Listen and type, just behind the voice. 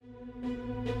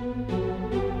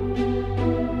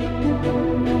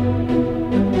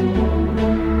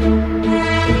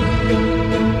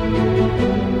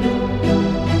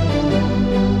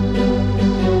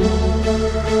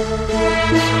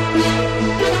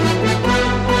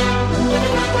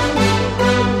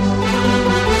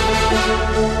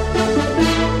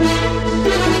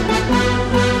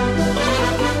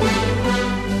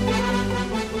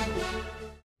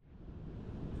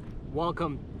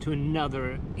welcome to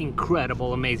another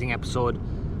incredible, amazing episode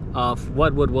of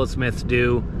What Would Will Smith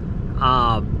Do?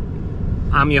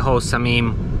 I'm your host,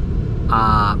 Samim.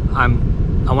 I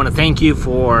want to thank you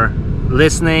for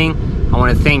listening. I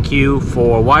want to thank you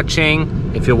for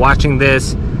watching. If you're watching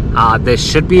this, this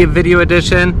should be a video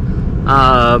edition.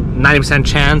 90%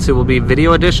 chance it will be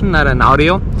video edition, not an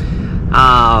audio.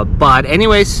 But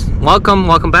anyways,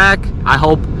 welcome back. I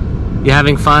hope you're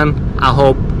having fun. I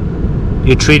hope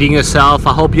you're treating yourself.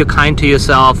 I hope you're kind to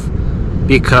yourself,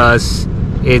 because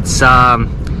it's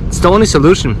the only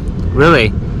solution,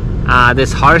 really.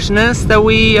 This harshness that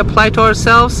we apply to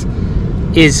ourselves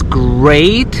is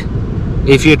great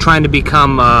if you're trying to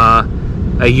become a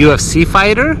UFC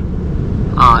fighter.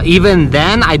 Even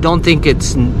then, I don't think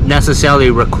it's necessarily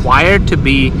required to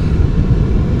be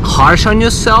harsh on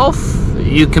yourself.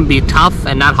 You can be tough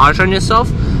and not harsh on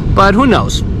yourself, but who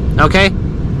knows? Okay,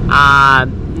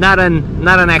 not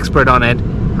an expert on it.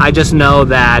 I just know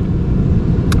that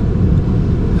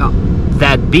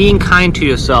being kind to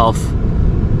yourself,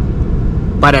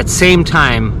 but at the same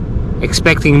time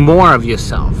expecting more of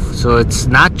yourself. So it's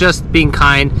not just being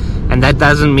kind, and that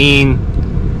doesn't mean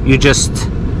you just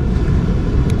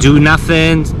do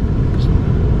nothing,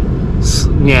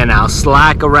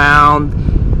 slack around.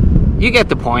 You get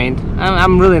the point.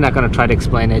 I'm really not going to try to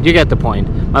explain it. You get the point.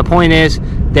 My point is,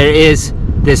 there is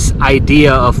this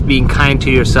idea of being kind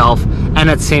to yourself and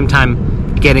at the same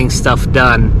time getting stuff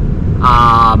done.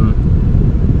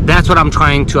 That's what I'm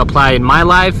trying to apply in my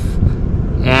life,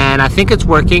 and I think it's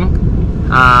working.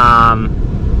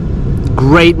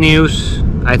 Great news.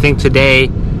 I think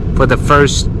today, for the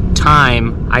first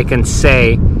time, I can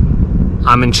say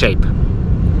I'm in shape.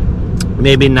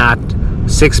 Maybe not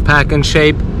six-pack in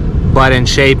shape, but in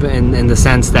shape in the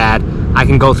sense that I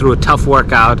can go through a tough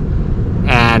workout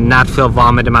and not feel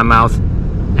vomit in my mouth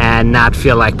and not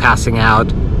feel like passing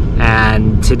out.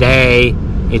 And today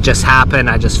it just happened.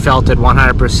 I just felt it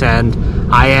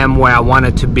 100%. I am where I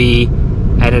wanted to be,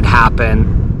 and it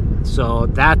happened. So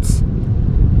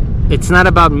it's not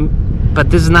about, but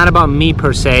this is not about me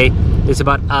per se. It's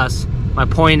about us. My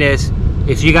point is,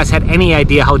 if you guys had any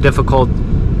idea how difficult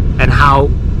and how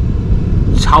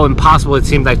impossible it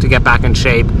seemed like to get back in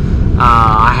shape.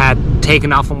 I had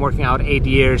taken off from working out 8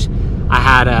 years. I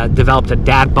had developed a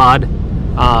dad bod,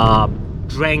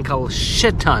 drank a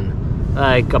shit ton,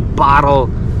 like a bottle,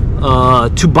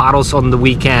 2 bottles on the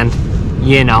weekend,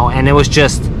 and it was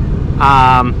just,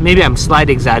 maybe I'm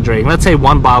slightly exaggerating, let's say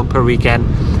 1 bottle per weekend,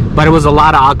 but it was a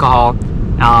lot of alcohol,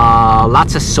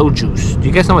 lots of sojus. Do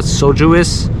you guys know what soju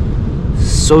is?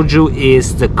 Soju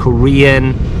is the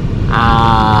Korean,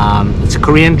 it's a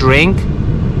Korean drink.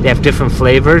 They have different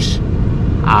flavors,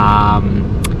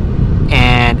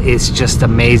 and it's just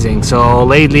amazing. So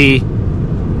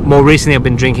more recently I've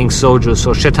been drinking soju,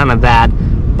 so shit ton of that.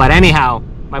 But anyhow,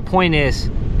 my point is,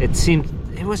 it's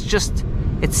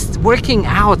working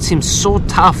out seems so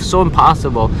tough, so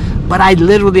impossible. But I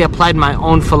literally applied my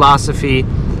own philosophy,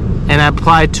 and I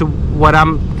applied to what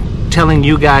I'm telling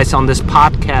you guys on this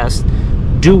podcast.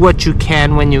 Do what you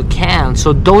can when you can.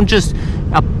 So don't just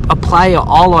apply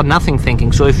all or nothing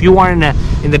thinking. So if you are in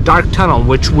the dark tunnel,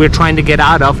 which we're trying to get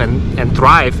out of and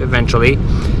thrive eventually,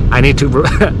 I need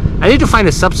to find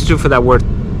a substitute for that word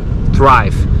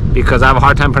thrive, because I have a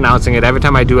hard time pronouncing it. Every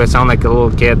time I do, I sound like a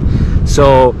little kid.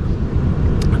 So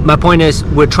my point is,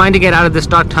 we're trying to get out of this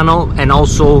dark tunnel and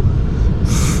also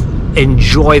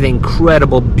enjoy the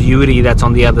incredible beauty that's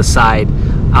on the other side.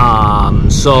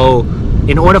 So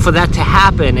in order for that to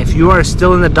happen, if you are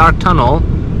still in the dark tunnel,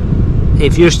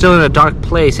 if you're still in a dark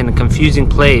place, in a confusing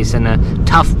place, in a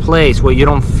tough place where you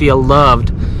don't feel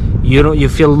loved, you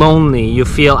feel lonely,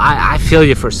 I feel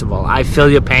you. First of all, I feel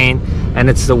your pain, and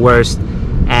it's the worst.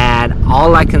 And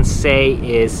all I can say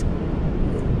is,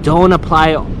 don't apply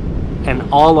an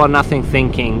all or nothing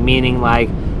thinking, meaning like,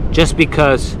 just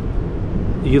because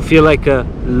you feel like a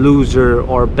loser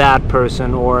or a bad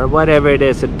person or whatever it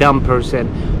is, a dumb person,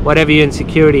 whatever your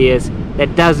insecurity is,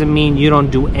 that doesn't mean you don't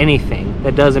do anything.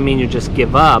 That doesn't mean you just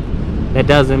give up. That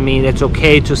doesn't mean it's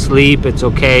okay to sleep, it's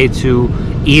okay to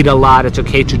eat a lot, it's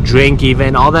okay to drink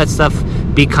even, all that stuff.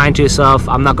 Be kind to yourself.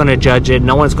 I'm not going to judge it.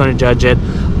 No one's going to judge it.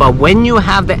 But when you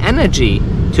have the energy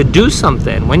to do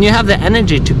something, when you have the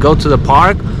energy to go to the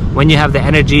park, when you have the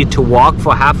energy to walk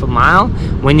for half a mile,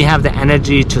 when you have the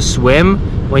energy to swim,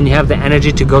 when you have the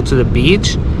energy to go to the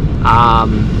beach,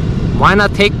 why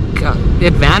not take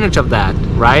advantage of that,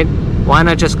 right? Why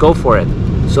not just go for it?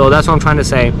 So that's what I'm trying to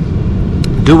say.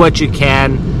 Do what you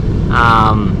can.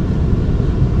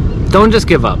 Don't just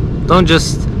give up. Don't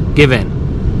just give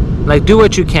in. Like, do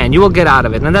what you can. You will get out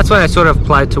of it. And that's what I sort of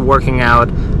applied to working out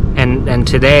and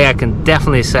today I can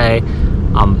definitely say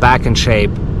I'm back in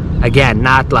shape. Again,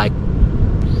 not like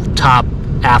top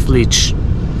athlete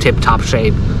tip-top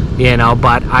shape,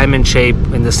 but I'm in shape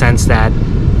in the sense that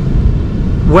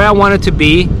where I wanted to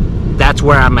be, that's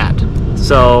where I'm at.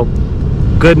 So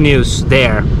good news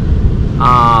there.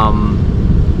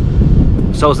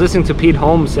 So I was listening to Pete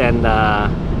Holmes, and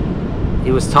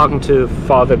he was talking to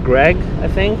Father Greg, I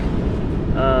think.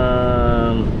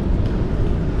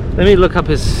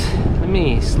 Let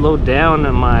me slow down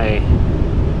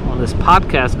on this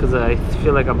podcast because I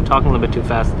feel like I'm talking a little bit too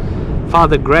fast.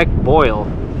 Father Greg Boyle,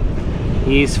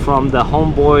 he's from the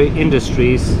Homeboy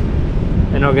Industries,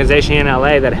 an organization in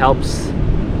LA that helps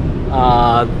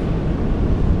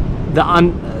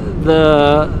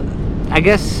I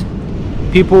guess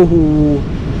people who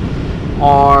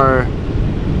are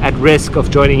at risk of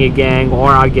joining a gang or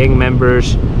are gang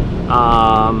members,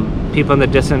 people in the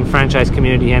disenfranchised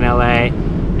community in LA.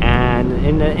 And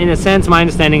in a sense, my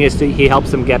understanding is he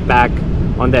helps them get back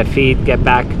on their feet, get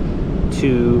back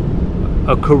to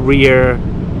a career,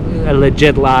 a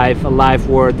legit life, a life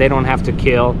where they don't have to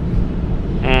kill.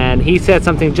 And he said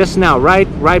something just now,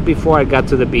 right before I got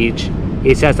to the beach.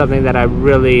 He said something that I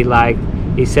really liked.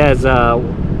 He says,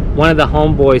 one of the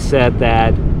homeboys said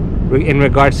that in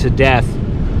regards to death,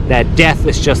 that death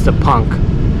is just a punk.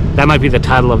 That might be the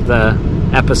title of the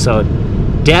episode.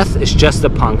 Death is just a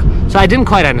punk. So I didn't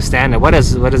quite understand it. What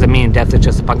does it mean, death is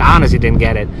just a punk? I honestly didn't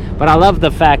get it. But I love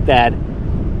the fact that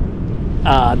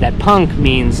that punk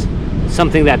means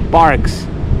something that barks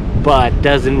but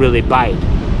doesn't really bite.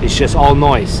 It's just all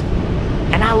noise.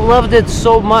 And I loved it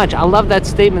so much. I love that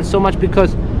statement so much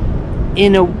because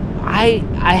I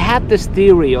had this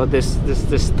theory or this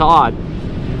thought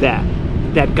that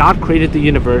God created the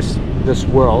universe, this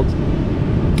world.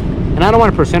 And I don't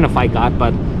want to personify God,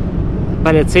 but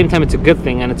at the same time it's a good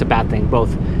thing and it's a bad thing,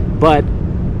 both.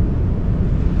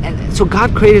 So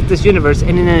God created this universe,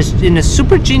 and in a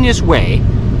super genius way,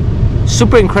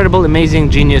 super incredible, amazing,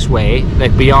 genius way,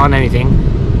 like beyond anything,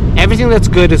 everything that's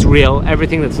good is real,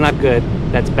 everything that's not good,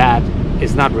 that's bad,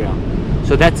 is not real.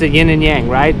 So that's a yin and yang,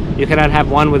 right? You cannot have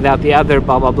one without the other,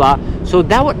 blah, blah, blah. So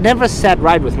that never sat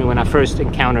right with me when I first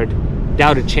encountered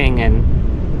Tao Te Ching and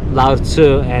Lao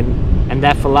Tzu and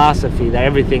that philosophy that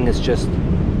everything is just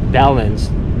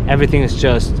balanced. Everything is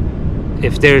just,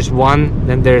 if there's one,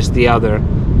 then there's the other.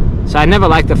 So I never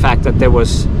liked the fact that there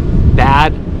was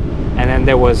bad and then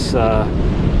there was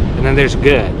and then there's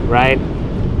good, right?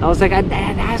 I was like,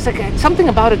 something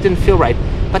about it didn't feel right.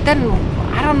 But then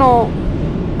I don't know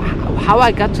how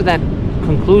I got to that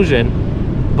conclusion,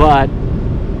 but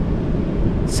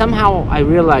somehow I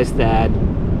realized that,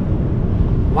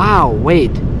 wow,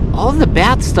 wait, all the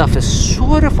bad stuff is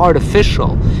sort of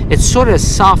artificial. It's sort of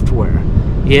software,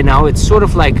 it's sort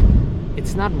of like,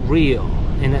 it's not real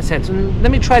in a sense. And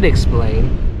let me try to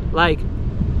explain. Like,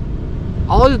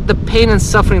 all the pain and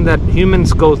suffering that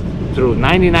humans go through,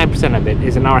 99% of it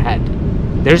is in our head.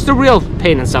 There's the real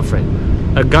pain and suffering.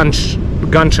 A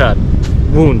gunshot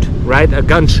wound, right? A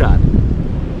gunshot.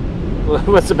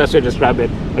 What's the best way to describe it?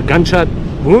 A gunshot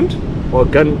wound or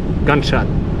gunshot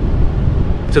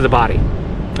to the body?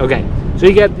 Okay, so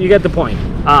you get the point.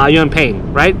 You're in pain,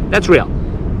 right? That's real.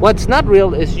 What's not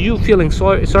real is you feeling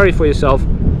sorry for yourself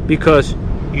because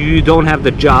you don't have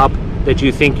the job that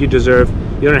you think you deserve.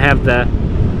 You don't have the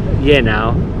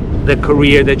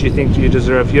career that you think you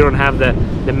deserve. You don't have the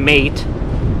mate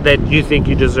that you think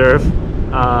you deserve.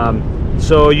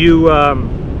 So you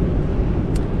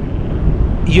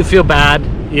feel bad.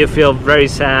 You feel very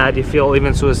sad. You feel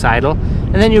even suicidal.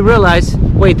 And then you realize,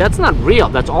 wait, that's not real.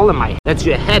 That's all in my head. That's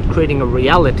your head creating a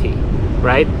reality,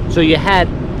 right? So your head,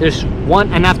 there's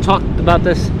one, and I've talked about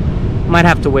this. Might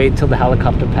have to wait till the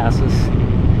helicopter passes.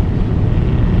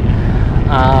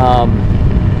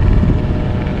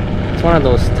 It's one of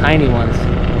those tiny ones.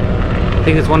 I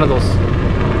think it's one of those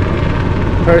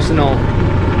personal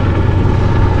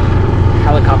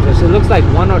helicopters. It looks like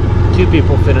one or two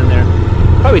people fit in there.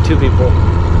 Probably two people,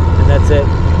 and that's it.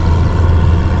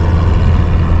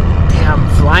 Damn,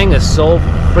 flying is so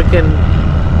freaking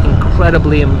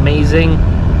incredibly amazing.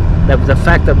 That the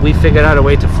fact that we figured out a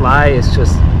way to fly is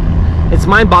just, it's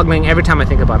mind-boggling every time I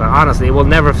think about it. Honestly, it will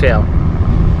never fail.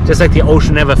 Just like the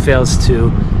ocean never fails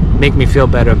to make me feel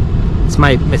better. It's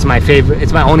my favorite.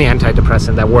 It's my only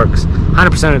antidepressant that works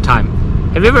 100% of the time.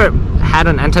 Have you ever had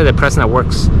an antidepressant that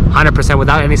works 100%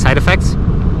 without any side effects?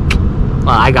 Well,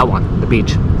 I got one, the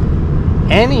beach.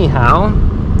 Anyhow,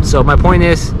 so my point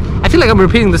is, I feel like I'm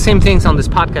repeating the same things on this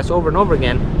podcast over and over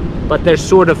again, but they're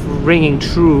sort of ringing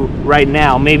true right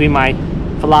now. Maybe my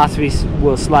philosophies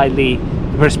will slightly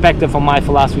perspective on my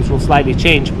philosophies will slightly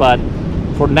change, but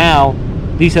for now,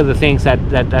 these are the things that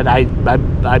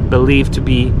I believe to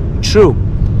be true.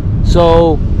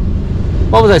 So,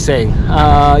 what was I saying?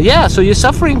 Yeah, so you're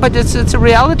suffering, but it's a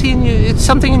reality, and it's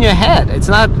something in your head. It's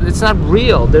not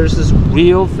real. There's this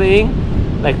real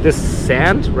thing, like this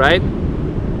sand, right?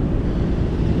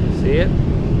 See it?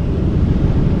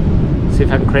 See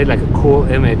if I can create like a cool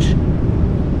image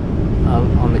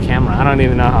on the camera. I don't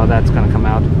even know how that's gonna come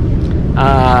out,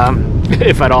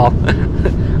 if at all.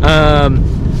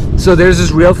 So there's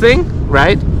this real thing,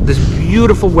 right? This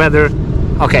beautiful weather.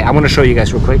 Okay, I want to show you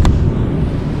guys real quick.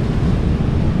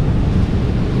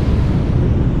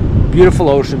 Beautiful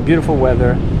ocean, beautiful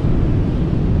weather.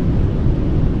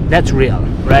 That's real,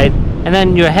 right? And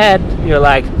then your head, you're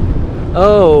like,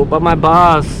 oh, but my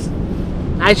boss.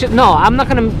 No, I'm not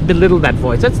going to belittle that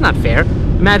voice. That's not fair.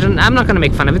 Imagine, I'm not going to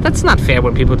make fun of it. That's not fair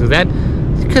when people do that.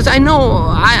 Because I know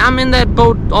I'm in that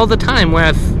boat all the time where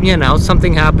if,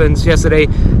 something happens. Yesterday,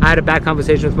 I had a bad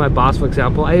conversation with my boss, for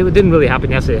example. It didn't really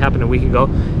happen yesterday. It happened a week ago.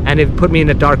 And it put me in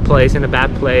a dark place, in a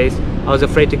bad place. I was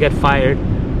afraid to get fired.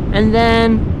 And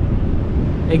then,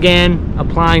 again,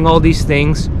 applying all these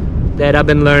things that I've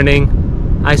been learning,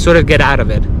 I sort of get out of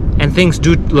it. And things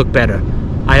do look better.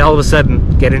 I all of a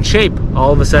sudden get in shape.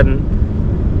 All of a sudden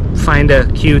find a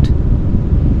cute,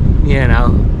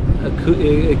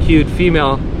 a cute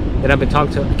female that I've been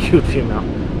talking to. A cute female.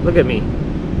 Look at me.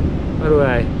 What do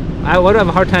I have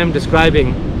a hard time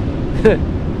describing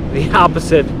the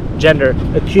opposite gender.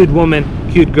 A cute woman,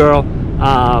 cute girl,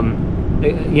 a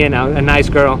nice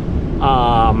girl.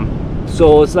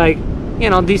 So it's like,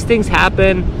 these things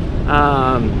happen.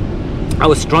 I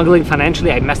was struggling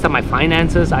financially. I messed up my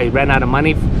finances. I ran out of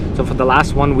money. So for the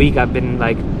last 1 week, I've been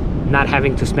like not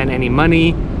having to spend any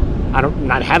money.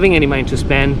 Not having any money to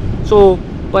spend. So,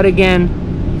 but again,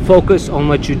 focus on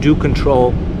what you do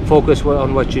control. Focus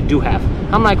on what you do have.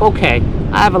 I'm like, okay,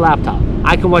 I have a laptop.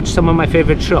 I can watch some of my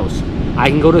favorite shows. I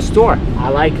can go to a store. I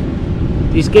like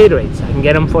these Gatorades. I can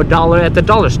get them for $1 at the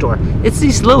dollar store. It's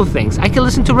these little things. I can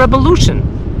listen to Revolution.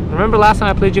 Remember last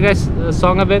time I played you guys a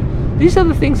song of it? These are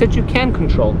the things that you can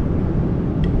control.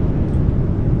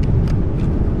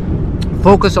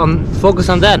 Focus on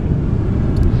that.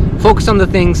 Focus on the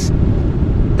things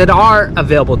that are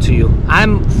available to you.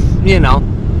 I'm,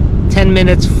 10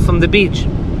 minutes from the beach.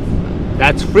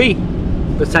 That's free.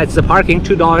 Besides the parking,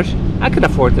 $2. I could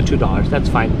afford the $2. That's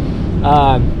fine.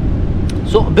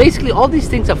 So basically, all these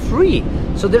things are free.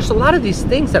 So there's a lot of these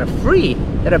things that are free,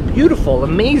 that are beautiful,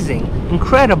 amazing,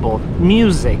 incredible.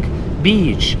 Music,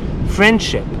 beach,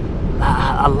 friendship,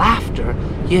 a laughter,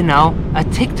 a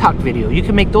TikTok video. You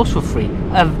can make those for free.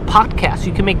 A podcast,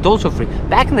 you can make those for free.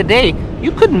 Back in the day,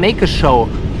 you couldn't make a show,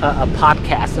 a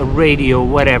podcast, a radio,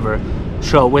 whatever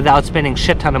show without spending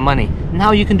shit ton of money.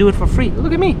 Now you can do it for free.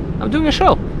 Look at me. I'm doing a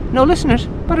show. No listeners,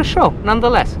 but a show.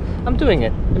 Nonetheless, I'm doing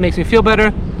it. It makes me feel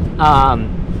better.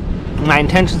 My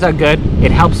intentions are good.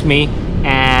 It helps me.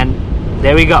 And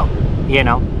there we go.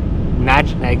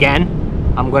 Imagine, again,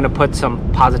 I'm going to put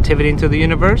some positivity into the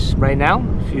universe right now.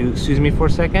 If you excuse me for a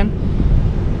second.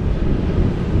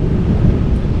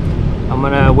 I'm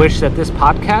going to wish that this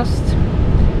podcast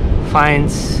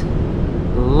finds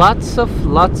lots of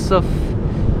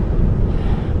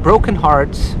broken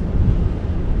hearts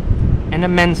and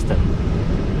amends them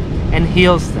and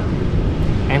heals them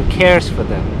and cares for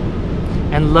them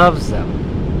and loves them.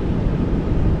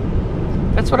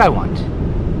 That's what I want.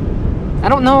 I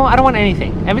don't know. I don't want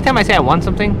anything. Every time I say I want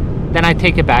something, then I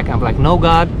take it back. I'm like, no,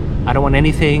 God, I don't want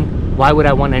anything. Why would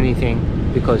I want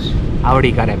anything? Because I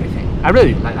already got everything. Look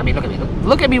at me.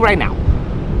 Look at me right now.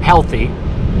 Healthy,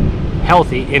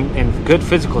 in good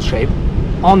physical shape,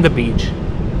 on the beach,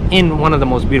 in one of the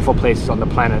most beautiful places on the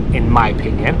planet, in my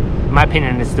opinion. In my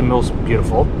opinion, it's the most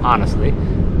beautiful, honestly.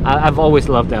 I've always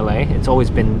loved LA. It's always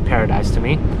been paradise to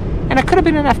me. And I could have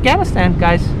been in Afghanistan,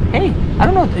 guys. Hey, I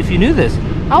don't know if you knew this.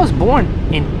 I was born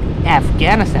in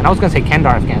Afghanistan. I was going to say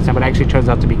Kandahar, Afghanistan, but it actually turns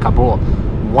out to be Kabul.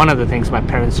 One of the things my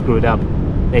parents screwed up.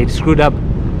 They screwed up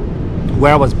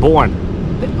where I was born.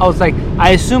 I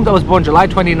assumed I was born July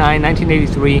 29,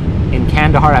 1983 in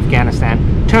Kandahar,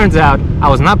 Afghanistan. Turns out I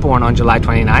was not born on July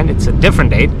 29. It's a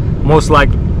different date. Most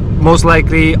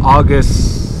likely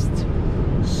August...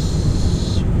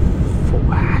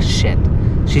 shit.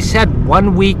 She said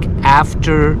 1 week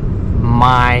after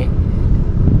my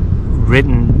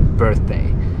written birthday,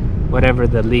 whatever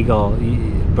the legal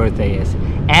birthday is.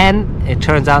 And it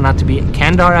turns out not to be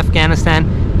Kandahar, Afghanistan.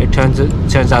 It turns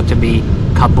out to be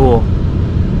Kabul,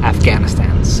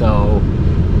 Afghanistan. So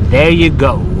there you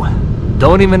go.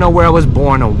 Don't even know where I was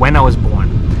born or when I was born.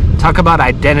 Talk about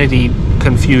identity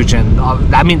confusion.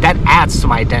 I mean, that adds to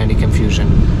my identity confusion.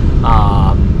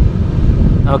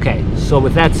 Okay, so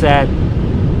with that said,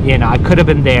 I could have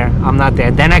been there. I'm not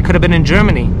there. Then I could have been in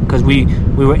Germany because we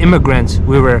were immigrants.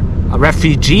 We were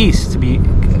refugees.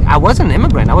 I wasn't an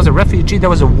immigrant. I was a refugee. There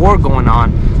was a war going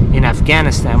on in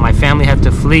Afghanistan. My family had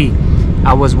to flee.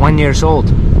 I was 1 year old.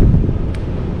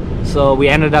 So we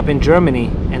ended up in Germany,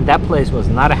 and that place was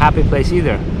not a happy place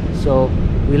either. So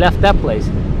we left that place.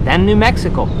 Then New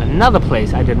Mexico, another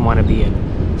place I didn't want to be in.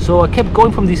 So I kept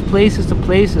going from these places to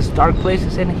places, dark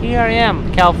places, and here I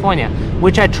am, California,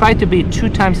 which I tried to be 2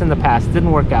 times in the past,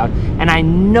 didn't work out, and I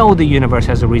know the universe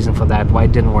has a reason for that, why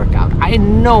it didn't work out. I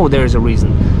know there's a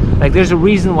reason. Like, there's a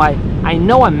reason why I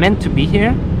know I'm meant to be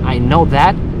here. I know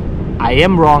that. I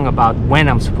am wrong about when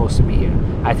I'm supposed to be here.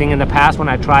 I think in the past when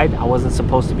I tried, I wasn't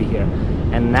supposed to be here.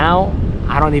 And now,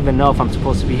 I don't even know if I'm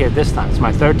supposed to be here this time. It's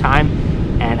my 3rd time,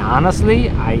 and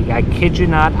honestly, I kid you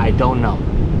not, I don't know.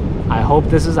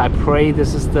 I pray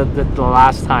this is the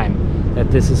last time that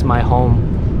this is my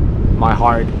home, my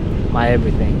heart, my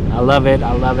everything. I love it,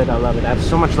 I love it, I love it. I have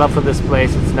so much love for this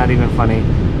place, it's not even funny.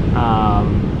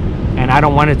 And I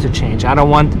don't want it to change. I don't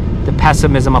want the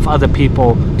pessimism of other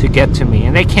people to get to me,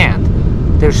 and they can't.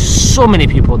 There's so many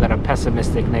people that are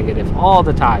pessimistic, negative all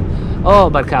the time. Oh,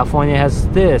 but California has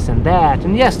this and that,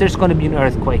 and yes, there's going to be an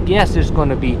earthquake. Yes, there's going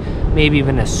to be maybe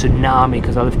even a tsunami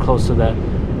because I live close to the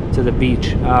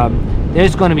beach.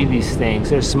 There's going to be these things.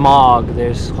 There's smog,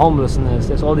 there's homelessness,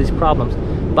 there's all these problems.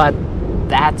 But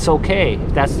that's okay.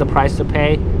 If that's the price to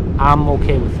pay, I'm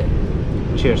okay with it.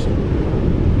 Cheers.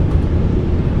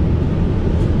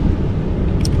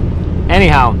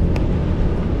 Anyhow,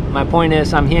 my point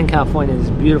is, I'm here in California, this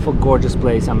beautiful, gorgeous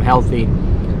place. I'm healthy.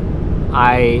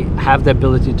 I have the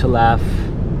ability to laugh.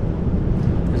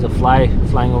 There's a fly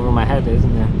flying over my head,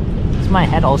 isn't there? Is my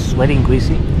head all sweaty and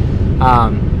greasy?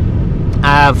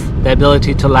 I have the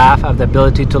ability to laugh. I have the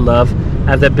ability to love.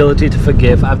 I have the ability to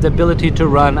forgive. I have the ability to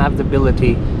run. I have the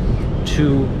ability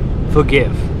to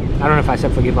forgive. I don't know if I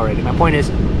said forgive already. My point is,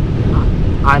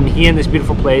 I'm here in this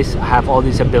beautiful place. I have all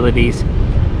these abilities.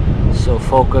 So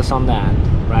focus on that,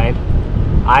 right?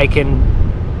 I can,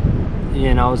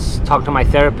 talk to my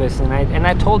therapist, and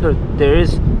I told her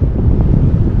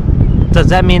does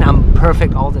that mean I'm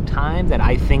perfect all the time? That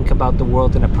I think about the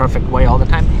world in a perfect way all the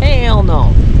time? Hell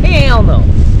no. Hell no.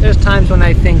 There's times when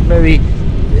I think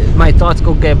my thoughts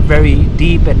get very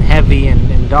deep and heavy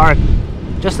and dark.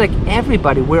 Just like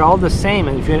everybody, we're all the same,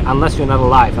 and unless you're not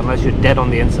alive, unless you're dead on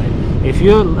the inside. If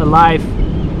you're alive,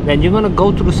 then you're going to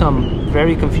go through some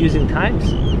very confusing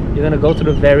times. You're going to go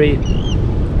through very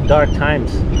dark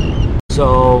times.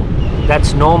 So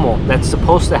that's normal. That's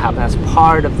supposed to happen. That's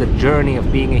part of the journey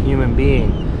of being a human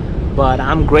being. But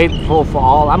I'm grateful for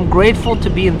all. I'm grateful to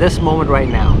be in this moment right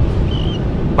now.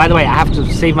 By the way, I have to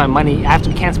save my money.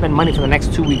 Can't spend money for the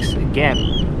next 2 weeks again,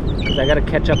 because I got to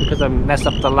catch up because I messed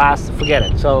up the last. Forget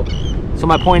it. So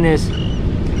my point is,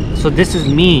 this is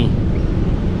me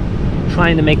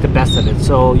trying to make the best of it.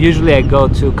 So usually I go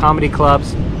to comedy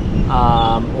clubs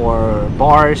or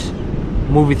bars,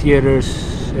 movie theaters,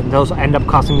 and those end up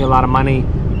costing me a lot of money.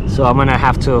 So I'm gonna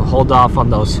have to hold off on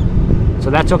those. So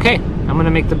that's okay. I'm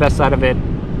gonna make the best out of it.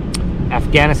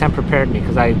 Afghanistan prepared me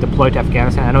because I deployed to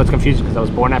Afghanistan. I know it's confusing because I was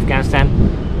born in Afghanistan,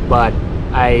 but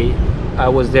I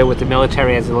was there with the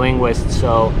military as a linguist.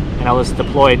 And I was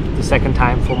deployed the 2nd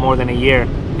time for more than a year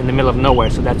in the middle of nowhere.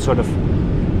 So that sort of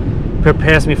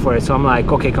prepares me for it. So I'm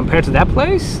like, okay, compared to that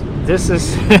place, this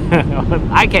is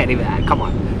I can't even, come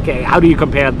on. Okay, how do you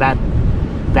compare that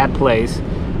place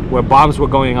where bombs were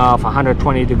going off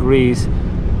 120 degrees,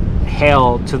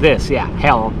 hell, to this? Yeah,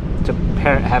 hell to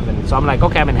heaven. So I'm like,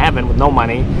 okay, I'm in heaven with no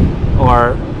money,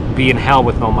 or be in hell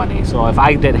with no money. So if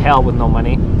I did hell with no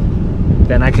money,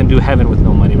 then I can do heaven with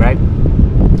no money, right?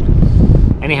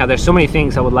 Anyhow, there's so many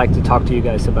things I would like to talk to you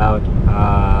guys about.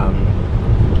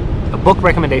 A book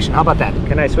recommendation, how about that?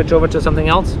 Can I switch over to something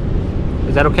else?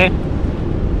 Is that okay?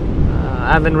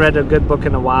 I haven't read a good book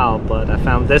in a while, but I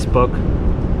found this book.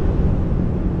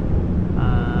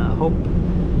 Hope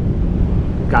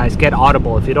guys, get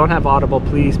Audible. If you don't have Audible,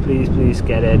 please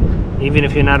get it. Even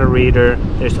if you're not a reader,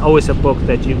 there's always a book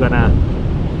that you're gonna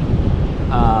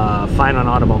find on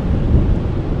Audible.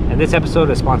 And this episode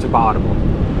is sponsored by Audible.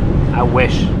 I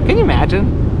wish. Can you imagine?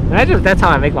 Imagine if that's how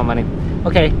I make my money.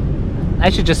 Okay, I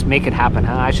should just make it happen,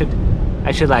 huh? I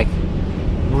should like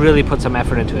really put some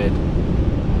effort into it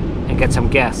and get some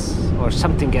guests or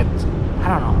something. I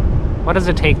don't know. What does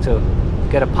it take to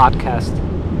get a podcast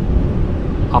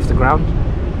off the ground?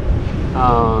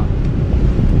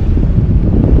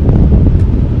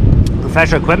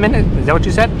 Professional equipment? Is that what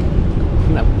you said?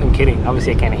 No, I'm kidding.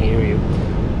 Obviously, I can't hear you.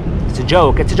 It's a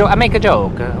joke. It's a joke. I make a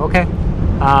joke. Okay.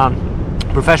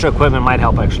 Professional equipment might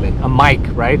help, actually. A mic,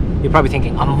 right? You're probably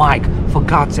thinking, a mic. For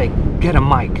God's sake, get a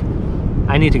mic.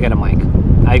 I need to get a mic.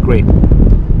 I agree.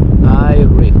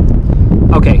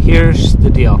 Okay, here's the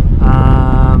deal.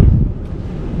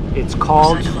 It's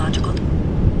called...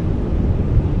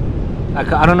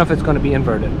 I don't know if it's going to be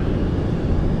inverted.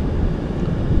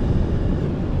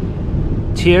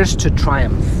 Tears to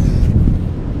Triumph.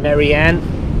 Marianne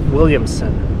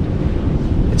Williamson.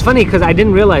 It's funny because I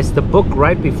didn't realize the book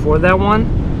right before that one.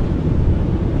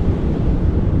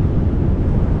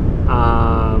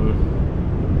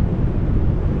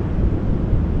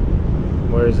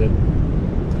 Where is it?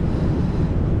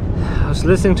 I was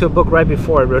listening to a book right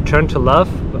before it, Return to Love.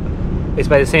 It's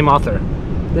by the same author.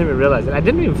 Didn't even realize it. I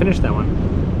didn't even finish that one.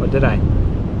 Or did I?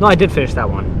 No, I did finish that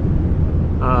one.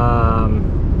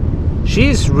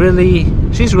 She's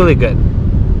really good.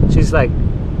 She's like,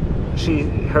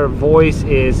 her voice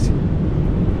is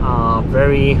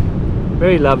very,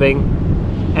 very loving.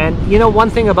 And you know, one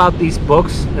thing about these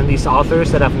books and these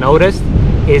authors that I've noticed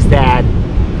is that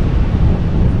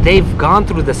they've gone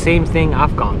through the same thing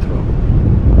I've gone through.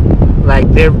 Like,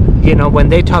 they're, you know, when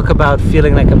they talk about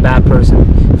feeling like a bad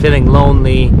person, feeling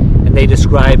lonely, and they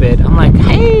describe it, I'm like,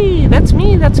 hey, that's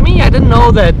me. I didn't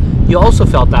know that you also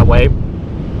felt that way.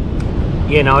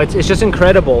 You know, it's just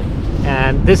incredible.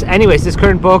 And this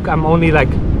current book, I'm only like,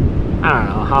 I don't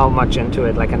know how much into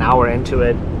it, like an hour into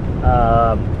it.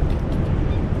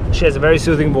 She has a very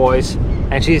soothing voice,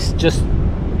 and she's just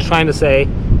trying to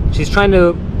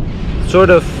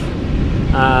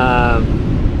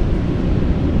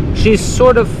she's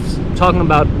sort of talking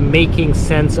about making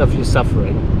sense of your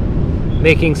suffering.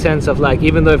 Making sense of, like,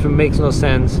 even though if it makes no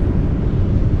sense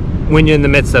when you're in the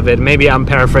midst of it, maybe I'm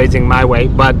paraphrasing my way,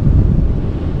 but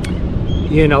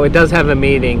you know, it does have a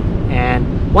meaning.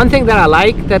 And one thing that I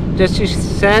like that she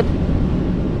said,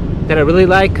 that I really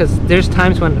like, because there's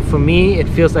times when for me it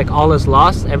feels like all is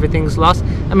lost, everything's lost.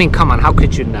 I mean, come on, how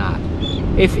could you not?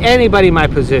 If anybody in my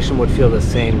position would feel the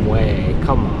same way,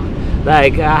 come on.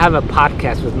 Like, I have a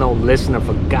podcast with no listener,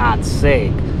 for God's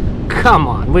sake. Come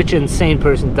on, which insane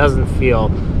person doesn't feel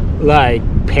like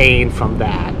pain from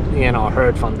that, you know,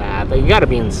 hurt from that? Like, you gotta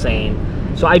be insane.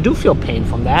 So I do feel pain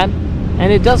from that,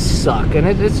 and it does suck, and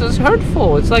it's just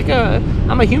hurtful. It's like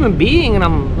I'm a human being, and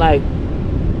I'm like,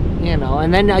 you know,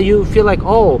 and then you feel like,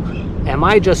 oh, am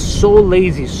I just so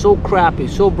lazy, so crappy,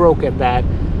 so broken that,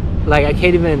 like, I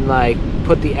can't even, like,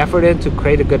 put the effort in to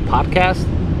create a good podcast,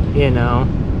 you know?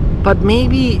 But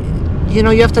maybe, you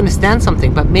know, you have to understand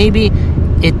something, but maybe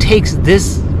it takes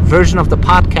this version of the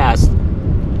podcast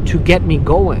to get me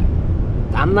going.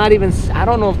 I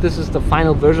don't know if this is the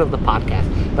final version of the podcast,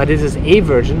 but it is a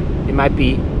version. It might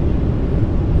be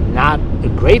not a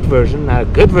great version, not a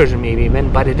good version maybe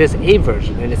even, but it is a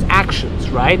version, and it's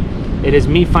actions, right? It is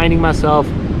me finding myself,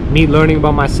 me learning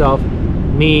about myself,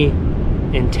 me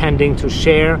intending to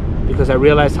share, because I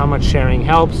realize how much sharing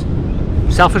helps.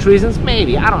 Selfish reasons?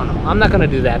 Maybe. I don't know. I'm not going to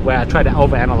do that where I try to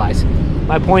overanalyze.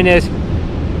 My point is,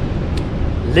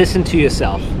 listen to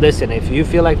yourself. Listen, if you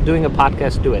feel like doing a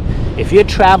podcast, do it. If you're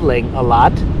traveling a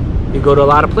lot, you go to a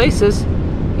lot of places,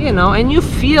 you know, and you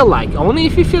feel like, only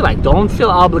if you feel like, don't feel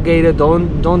obligated,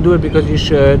 don't do it because you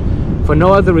should, for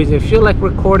no other reason. If you feel like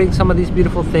recording some of these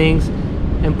beautiful things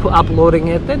and uploading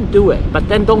it, then do it. But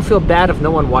then don't feel bad if no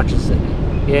one watches it,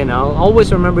 you know.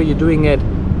 Always remember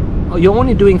you're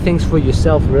only doing things for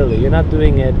yourself, really. You're not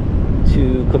doing it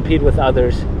to compete with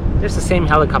others. There's the same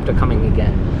helicopter coming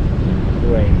again.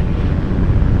 Great.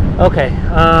 Okay.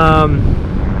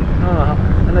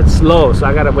 And it's slow, so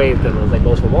I gotta wait until it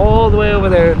goes from all the way over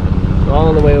there to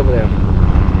all the way over there.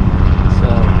 So,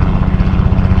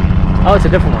 oh, it's a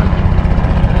different one,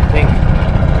 I think.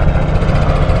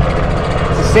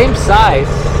 It's the same size.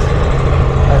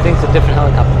 I think it's a different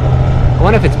helicopter. I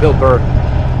wonder if it's Bill Burr.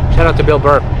 Shout out to Bill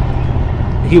Burr.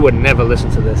 He would never listen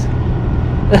to this.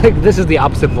 This is the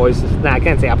opposite voice. Nah, I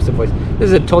can't say opposite voice. This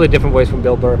is a totally different voice from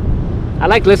Bill Burr. I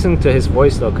like listening to his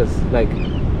voice though, because like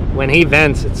when he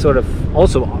vents, it's sort of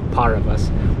also part of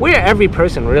us. We're every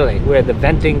person, really. We're the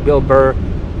venting Bill Burr,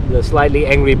 the slightly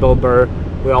angry Bill Burr.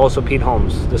 We're also Pete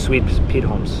Holmes, the sweet Pete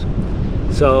Holmes.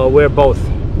 So we're both.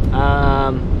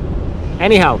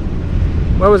 Anyhow,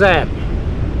 where was I at?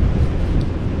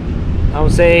 I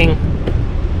was saying,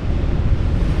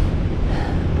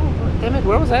 damn it,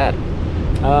 where was that?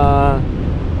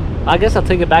 I guess I'll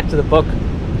take it back to the book.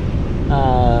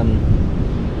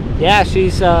 Yeah,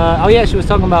 she's she was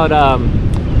talking about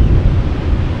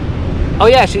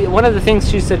one of the things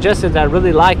she suggested that I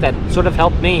really liked, that sort of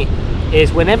helped me,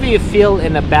 is whenever you feel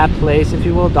in a bad place, if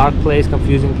you will, dark place,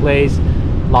 confusing place,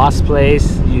 lost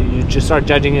place, you just start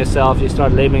judging yourself, you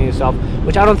start labeling yourself,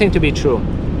 which I don't think to be true.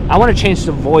 I want to change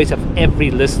the voice of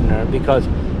every listener, because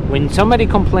when somebody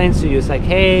complains to you, it's like,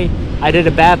 hey, I did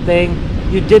a bad thing.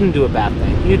 You didn't do a bad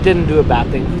thing. You didn't do a bad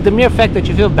thing. The mere fact that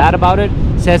you feel bad about it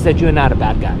says that you're not a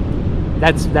bad guy.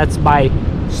 That's my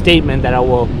statement that I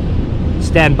will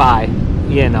stand by,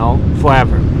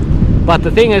 forever. But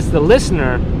the thing is, the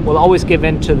listener will always give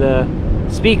in to the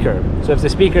speaker. So if the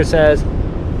speaker says,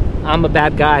 I'm a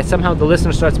bad guy, somehow the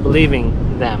listener starts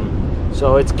believing them.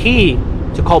 So it's key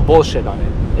to call bullshit on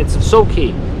it. It's so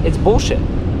key. It's bullshit.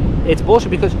 It's bullshit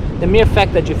because the mere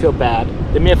fact that you feel bad,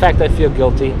 the mere fact that you feel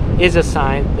guilty is a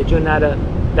sign that you're not a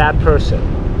bad person.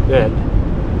 Good.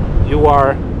 You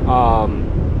are,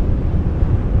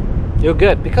 you're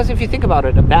good. Because if you think about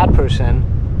it, a bad person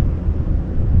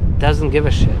doesn't give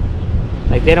a shit.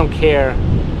 Like, they don't care.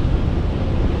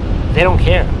 They don't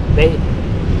care.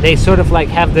 They sort of like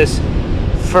have this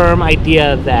firm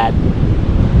idea that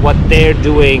what they're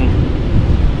doing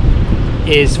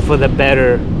is for the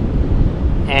better,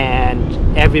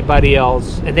 and everybody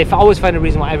else, and they always find a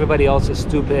reason why everybody else is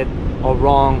stupid or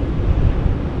wrong.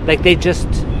 Like, they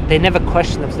never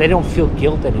question them, so they don't feel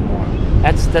guilt anymore.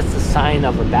 That's the sign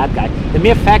of a bad guy. The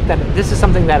mere fact that this is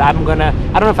something that I don't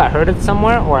know if I heard it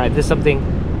somewhere or this is something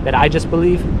that I just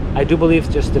believe. I do believe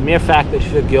just the mere fact that you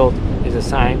feel guilt is a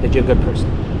sign that you're a good person.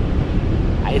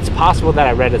 It's possible that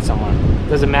I read it somewhere.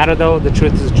 Doesn't matter though, the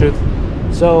truth is the truth.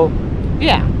 So,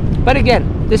 yeah. But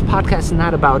again, this podcast is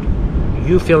not about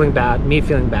you feeling bad, me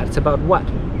feeling bad. It's about what?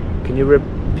 Can you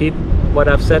repeat what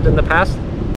I've said in the past?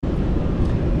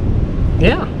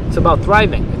 Yeah, it's about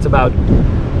thriving. It's about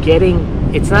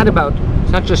it's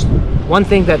not just one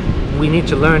thing that we need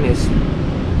to learn is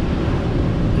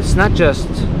it's not just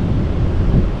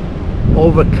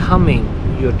overcoming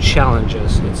your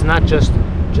challenges. It's not just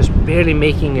barely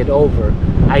making it over.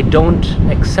 I don't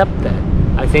accept that.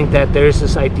 I think that there's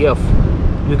this idea of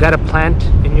you got to plant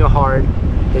in your heart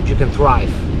that you can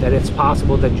thrive, that it's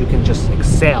possible that you can just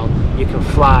excel, you can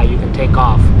fly, you can take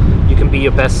off, you can be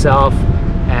your best self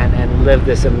and live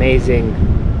this amazing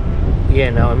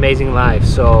life.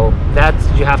 So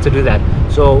you have to do that.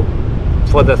 So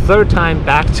for the third time,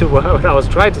 back to what I was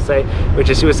trying to say, which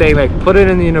is, she was saying, like, put it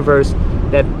in the universe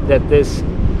that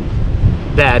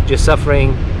you're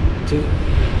suffering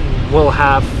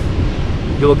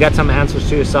you will get some answers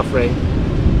to your suffering,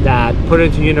 that put it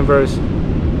into the universe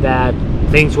that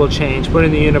things will change, put it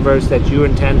in the universe that you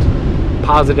intend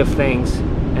positive things.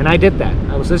 And I did that.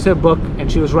 I was listening to a book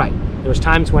and she was right. There was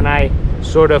times when I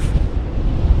sort of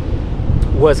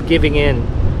was giving in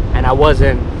and I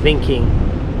wasn't thinking,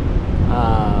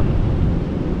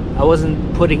 I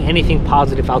wasn't putting anything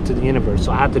positive out to the universe,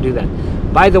 so I had to do that.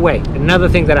 By the way, another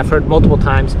thing that I've heard multiple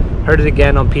times, heard it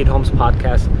again on Pete Holmes'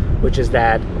 podcast, which is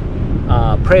that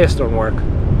prayers don't work,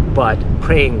 but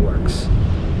praying works.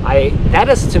 That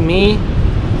is to me,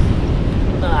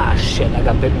 shit, I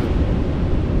got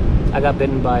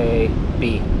bitten by a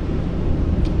bee.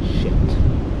 Shit.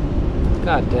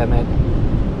 God damn it.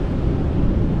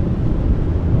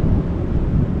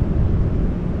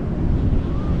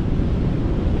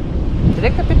 Did I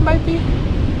get bitten by a bee?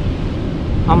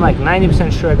 I'm like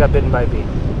 90% sure I got bitten by a bee.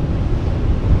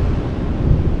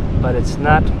 But it's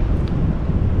not.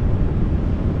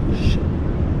 Shit.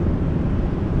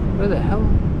 Where the hell?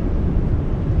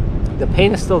 The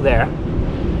pain is still there.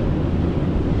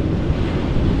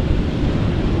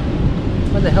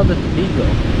 Where the hell did the bee go?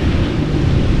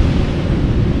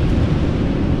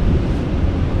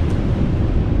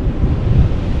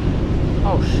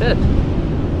 Oh shit.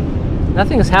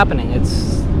 Nothing is happening.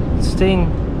 It's staying.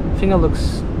 Finger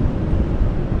looks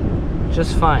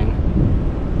just fine.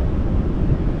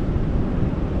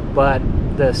 But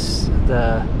the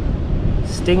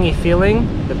stingy feeling,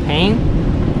 the pain,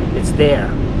 it's there.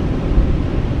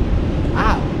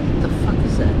 Wow, what the fuck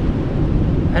is that?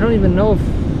 I don't even know if...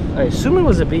 I assume it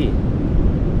was a bee.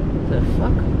 The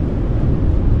fuck?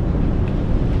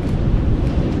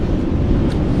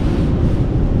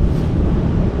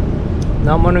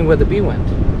 Now I'm wondering where the bee went.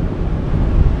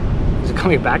 Is it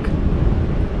coming back?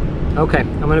 Okay,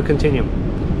 I'm gonna continue.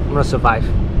 I'm gonna survive.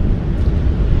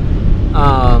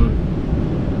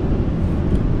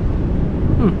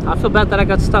 I feel bad that I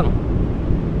got stung.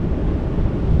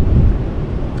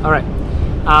 Alright.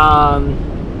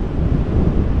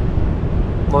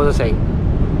 What was I saying?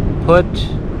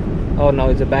 Oh no,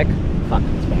 is it back? Fuck,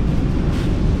 it's back.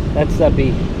 That's the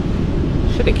bee.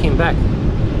 Shit, it came back.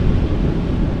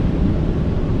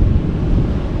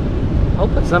 I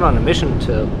hope it's not on a mission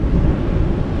to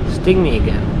sting me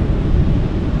again.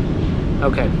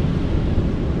 Okay.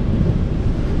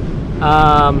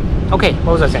 Okay,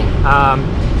 what was I saying?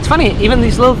 It's funny, even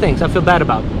these little things I feel bad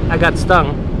about. I got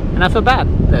stung, and I feel bad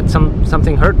that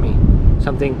something hurt me.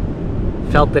 Something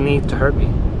felt the need to hurt me.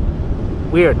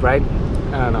 Weird, right?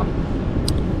 I don't know.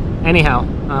 Anyhow,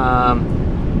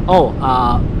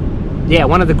 yeah,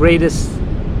 one of the greatest...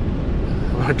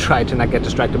 I'm going to try to not get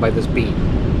distracted by this beat.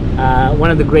 One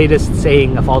of the greatest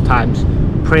saying of all times,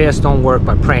 prayers don't work,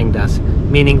 but praying does.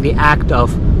 Meaning the act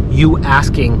of you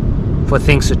asking for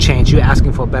things to change, you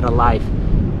asking for a better life.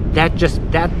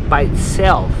 That by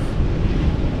itself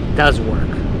does work.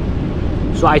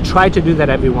 So I try to do that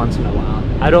every once in a while.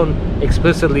 I don't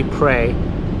explicitly pray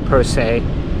per se,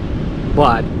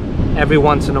 but every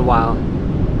once in a while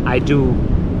I do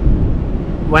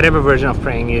whatever version of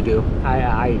praying you do.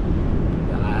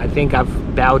 I think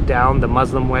I've bowed down the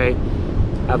Muslim way.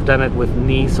 I've done it with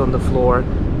knees on the floor,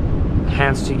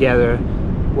 hands together,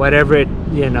 whatever it,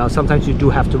 sometimes you do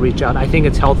have to reach out. I think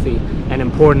it's healthy and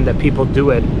important that people do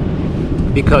it,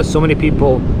 because so many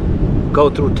people go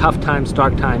through tough times,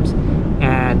 dark times,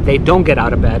 and they don't get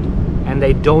out of bed, and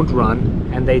they don't run,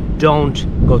 and they don't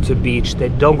go to the beach, they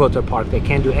don't go to a park, they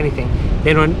can't do anything.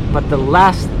 They don't,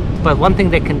 but one thing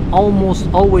they can almost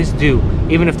always do,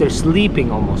 even if they're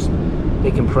sleeping almost,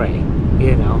 they can pray.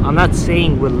 I'm not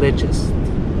saying religious.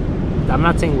 I'm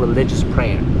not saying religious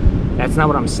prayer. That's not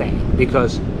what I'm saying,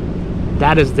 because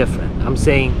that is different. I'm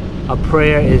saying a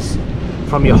prayer is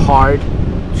from your heart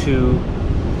to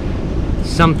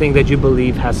something that you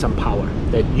believe has some power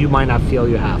that you might not feel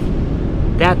you have.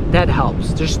 That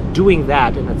helps. Just doing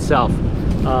that in itself,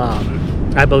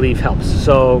 I believe, helps.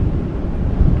 So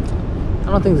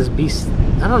I don't think this beast,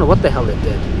 I don't know what the hell it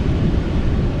did.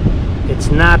 It's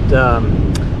not,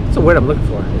 what's the word I'm looking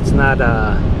for? It's not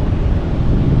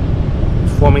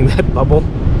forming that bubble,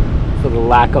 for the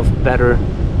lack of better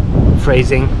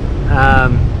phrasing.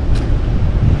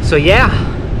 So yeah,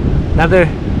 another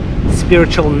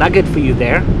spiritual nugget for you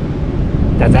there.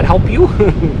 Does that help you?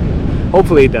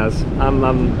 Hopefully it does.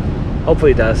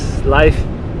 Hopefully it does. Life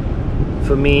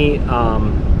for me,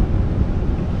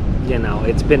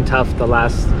 it's been tough the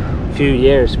last few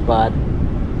years, but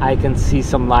I can see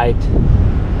some light.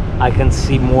 I can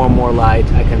see more and more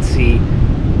light. I can see,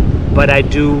 but I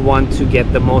do want to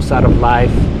get the most out of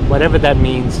life, whatever that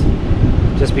means,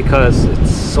 just because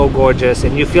it's so gorgeous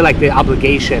and you feel like the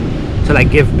obligation to like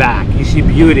give back. You see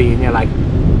beauty and you're like,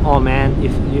 oh man,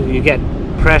 if you get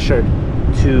pressured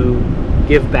to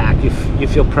give back. You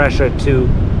feel pressured to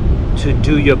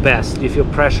do your best. You feel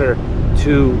pressure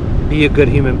to be a good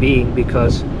human being,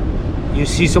 because you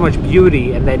see so much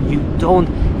beauty and then you don't,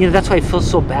 that's why it feels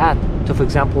so bad to, for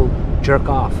example, jerk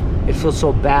off. It feels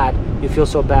so bad. You feel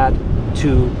so bad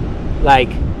to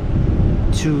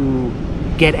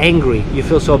get angry. You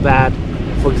feel so bad,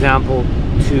 for example,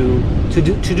 to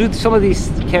do some of these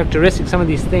characteristics, some of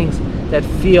these things that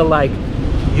feel like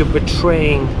you're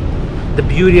betraying the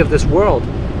beauty of this world.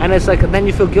 And it's like, then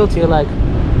you feel guilty. You're like,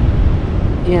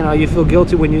 you feel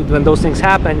guilty when those things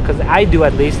happen, because I do,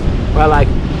 at least, where like,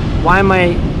 why am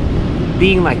I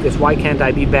being like this? Why can't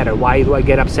I be better? Why do I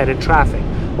get upset in traffic?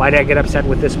 Why did I get upset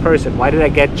with this person? Why did I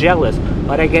get jealous?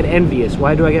 Why did I get envious?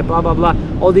 Why do I get blah blah blah?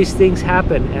 All these things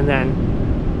happen, and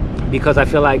then because I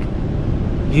feel like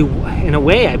in a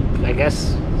way, I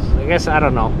guess I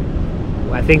don't know.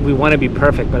 I think we want to be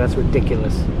perfect, but that's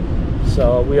ridiculous.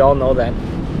 So we all know that.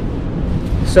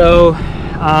 So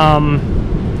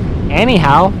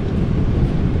anyhow,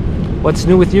 what's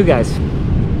new with you guys?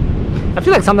 I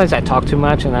feel like sometimes I talk too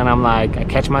much, and then I'm like, I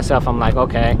catch myself. I'm like,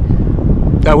 okay,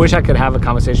 I wish I could have a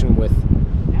conversation with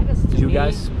you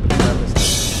guys.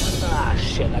 Ah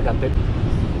shit, I got bit.